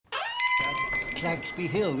Claxby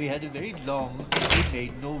Hill. We had a very long,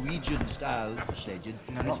 made Norwegian-style sledging.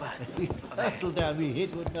 No, not that. We hurtled down, we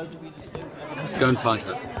hit what else we just Go and find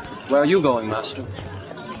her. Where are you going, Master?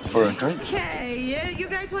 For a drink? Okay, you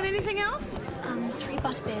guys want anything else? 3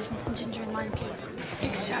 butterbeers and some ginger and lime, please.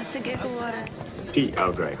 6 shots of giggle water. Pete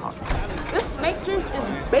Earl Grey hot. This snake juice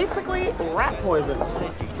is basically rat poison.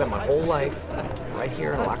 Spent my whole life right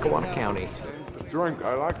here in Lackawanna County. Drink,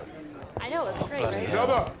 I like it. I know, it's great, right?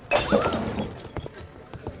 Another.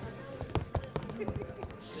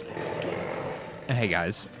 Hey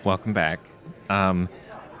guys, welcome back.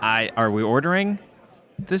 Are we ordering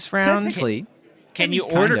this round? Technically. Can you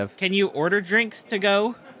order? Can you order drinks to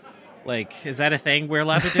go? Like, is that a thing we're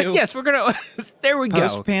allowed to do? Yes, we're gonna. There we go.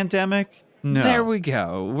 Post-pandemic? No. There we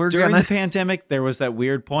go. During the pandemic, there was that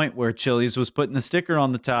weird point where Chili's was putting a sticker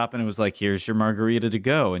on the top, and it was like, "Here's your margarita to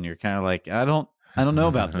go," and you're kind of like, "I don't know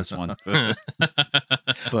about this one." but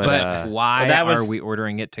why are we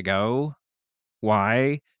ordering it to go?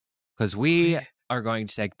 Why? Because we are going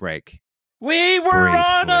to take a break. We were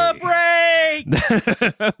on a break.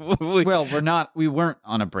 Well, we're not. We weren't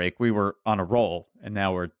on a break. We were on a roll, and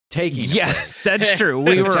now we're taking. Yes, that's true.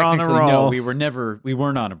 We so were on a roll. No, we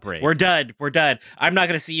weren't on a break. We're done. We're done. I'm not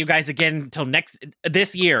going to see you guys again until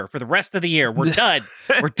this year. For the rest of the year, we're done.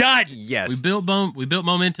 We're done. Yes. We built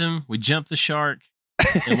momentum. We jumped the shark,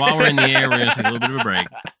 and while we're in the air, we're going to take a little bit of a break.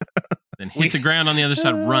 Then hit the ground on the other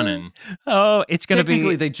side running. Oh, it's going to be.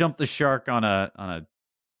 Technically, they jumped the shark on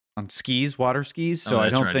skis, water skis. So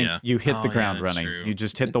I don't think you hit the ground running. True. You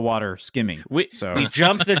just hit the water skimming. We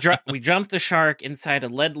jumped the shark inside a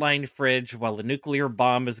lead-lined fridge while the nuclear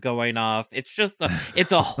bomb is going off. It's just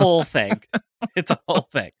it's a whole thing. It's a whole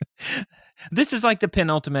thing. This is like the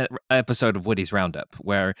penultimate episode of Woody's Roundup,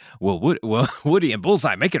 where will Woody and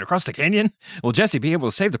Bullseye make it across the canyon? Will Jesse be able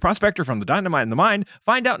to save the prospector from the dynamite in the mine?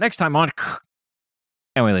 Find out next time on.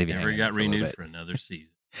 And we leave you. Never got renewed for another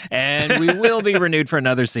season. And we will be renewed for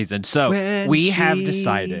another season. So when we have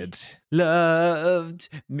decided. Loved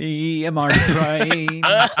me, am I crying? In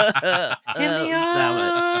the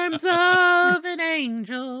arms of an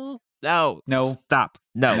angel. No. Stop.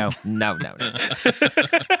 No.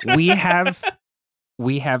 We have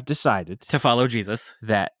decided to follow Jesus.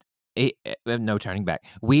 That no turning back.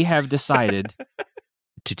 We have decided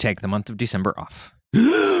to take the month of December off.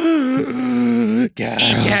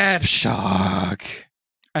 Gasp! Shock.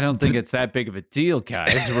 I don't think it's that big of a deal,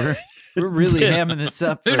 guys. We're really hamming this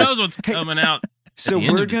up. Who knows what's coming out? So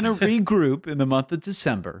we're going to regroup in the month of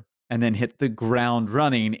December and then hit the ground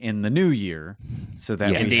running in the new year so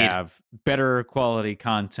that we have better quality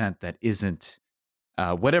content that isn't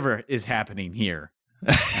whatever is happening here.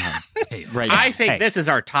 Right now. I think this is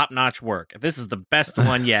our top-notch work. This is the best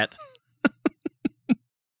one yet.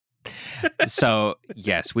 So,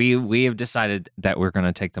 yes, we have decided that we're going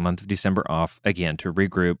to take the month of December off again to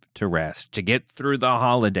regroup, to rest, to get through the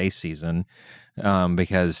holiday season.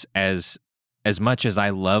 Because as much as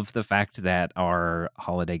I love the fact that our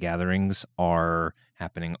holiday gatherings are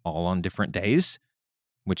happening all on different days,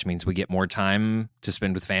 which means we get more time to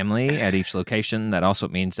spend with family at each location, that also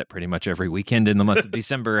means that pretty much every weekend in the month of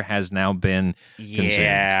December has now been consumed.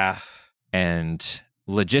 Yeah. And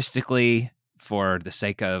logistically, for the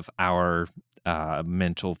sake of our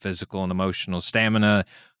mental, physical, and emotional stamina,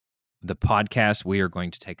 the podcast, we are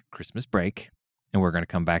going to take a Christmas break, and we're going to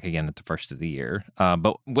come back again at the first of the year.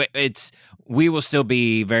 But we will still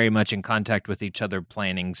be very much in contact with each other,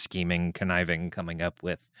 planning, scheming, conniving, coming up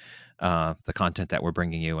with the content that we're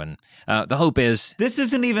bringing you. And the hope is... This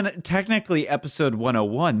isn't even technically episode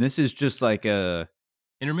 101. This is just like an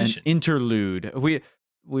interlude.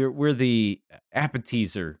 We're the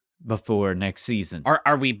appetizer before next season.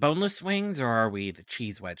 Are we boneless wings or are we the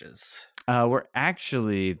cheese wedges? We're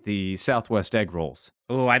actually the Southwest egg rolls.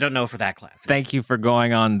 Oh, I don't know for that class. Thank you for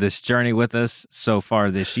going on this journey with us so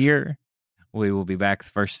far this year. We will be back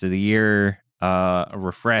the first of the year,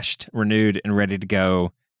 refreshed, renewed, and ready to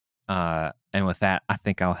go. And with that, I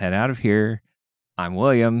think I'll head out of here. I'm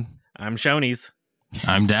William. I'm Shoney's.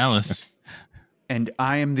 I'm Dallas. And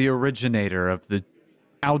I am the originator of the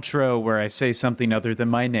outro where I say something other than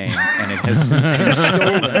my name, and it has since been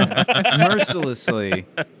stolen mercilessly.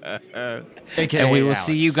 AKA and we will Alex.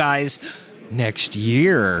 see you guys next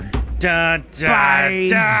year. Da, da, Bye.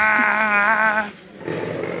 Da.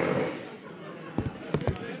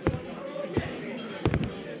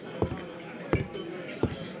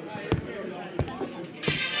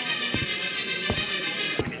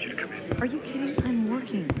 Are you kidding? I'm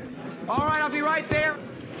working. All right, I'll be right there.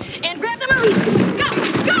 And grab the Marie.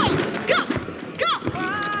 Go!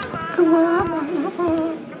 Goodbye, my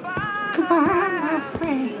lover. Goodbye, my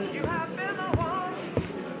friend.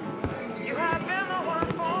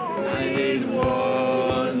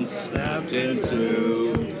 went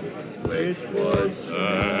into, which was say.